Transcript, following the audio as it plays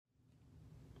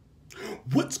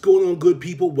What's going on, good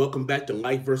people? Welcome back to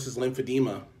Life versus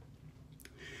Lymphedema.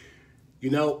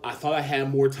 You know, I thought I had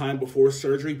more time before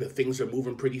surgery, but things are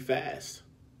moving pretty fast.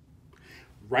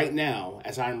 Right now,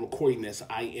 as I'm recording this,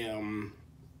 I am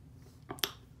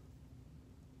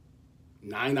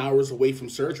 9 hours away from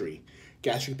surgery,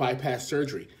 gastric bypass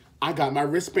surgery. I got my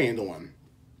wristband on.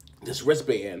 This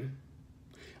wristband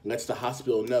lets the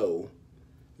hospital know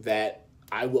that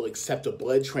I will accept a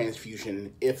blood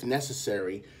transfusion if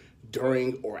necessary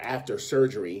during or after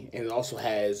surgery, and it also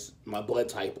has my blood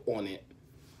type on it.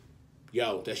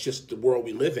 Yo, that's just the world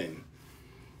we live in.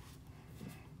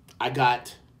 I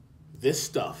got this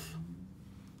stuff.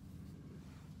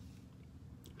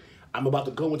 I'm about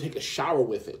to go and take a shower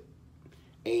with it.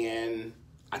 And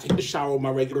I take the shower with my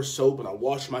regular soap and I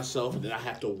wash myself, and then I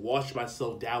have to wash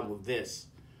myself down with this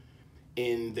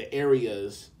in the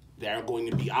areas that are going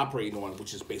to be operating on,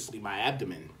 which is basically my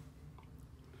abdomen.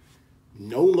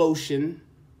 No lotion,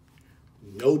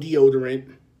 no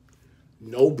deodorant,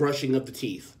 no brushing of the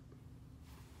teeth.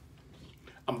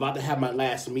 I'm about to have my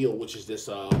last meal, which is this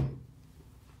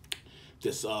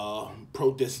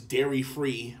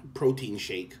dairy-free protein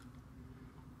shake.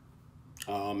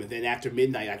 And then after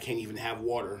midnight, I can't even have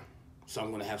water, so I'm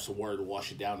going to have some water to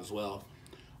wash it down as well.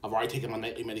 I've already taken my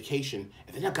nightly medication,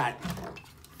 and then I got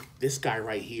this guy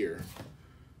right here.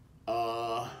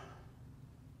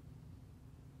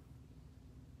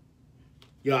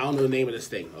 Yo, I don't know the name of this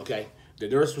thing, okay? The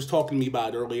nurse was talking to me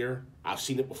about it earlier. I've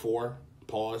seen it before,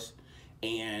 pause,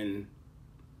 and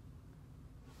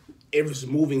it was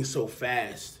moving so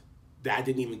fast that I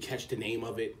didn't even catch the name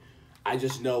of it. I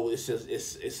just know it says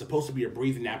it's supposed to be a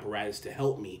breathing apparatus to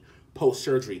help me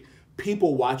post-surgery.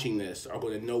 People watching this are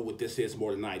going to know what this is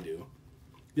more than I do.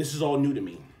 This is all new to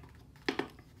me.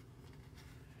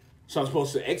 So I'm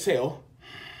supposed to exhale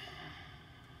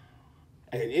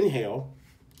and then inhale.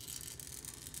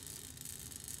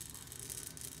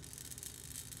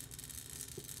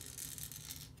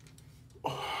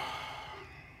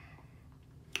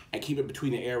 And keep it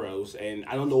between the arrows. And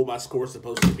I don't know what my score is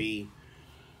supposed to be.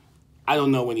 I don't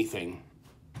know anything.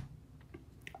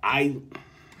 I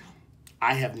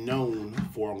have known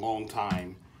for a long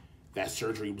time that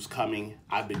surgery was coming.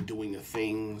 I've been doing the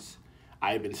things.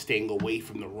 I've been staying away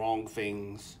from the wrong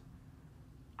things.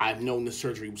 I've known the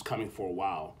surgery was coming for a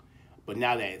while. But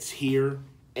now that it's here,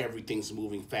 everything's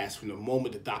moving fast. From the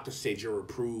moment the doctor said you're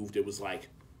approved, it was like,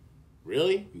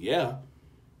 really? Yeah.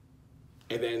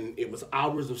 And then it was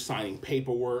hours of signing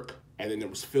paperwork. And then there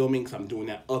was filming, because I'm doing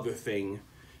that other thing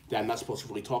that I'm not supposed to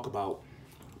really talk about.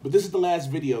 But this is the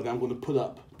last video that I'm going to put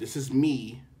up. This is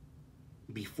me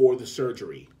before the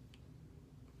surgery.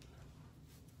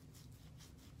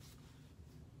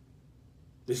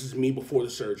 This is me before the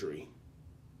surgery.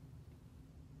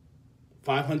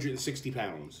 560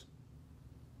 pounds.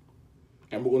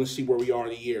 And we're going to see where we are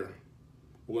in a year.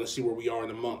 We're going to see where we are in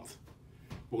a month.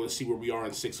 We're going to see where we are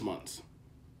in 6 months.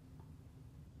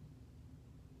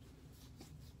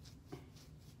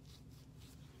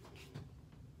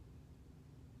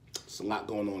 There's a lot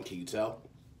going on, can you tell?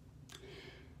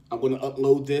 I'm going to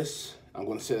upload this. I'm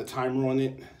going to set a timer on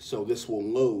it, so this will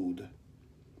load.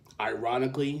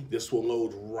 Ironically, this will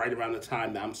load right around the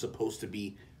time that I'm supposed to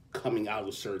be coming out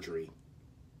of surgery.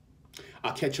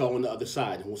 I'll catch y'all on the other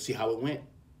side, and we'll see how it went.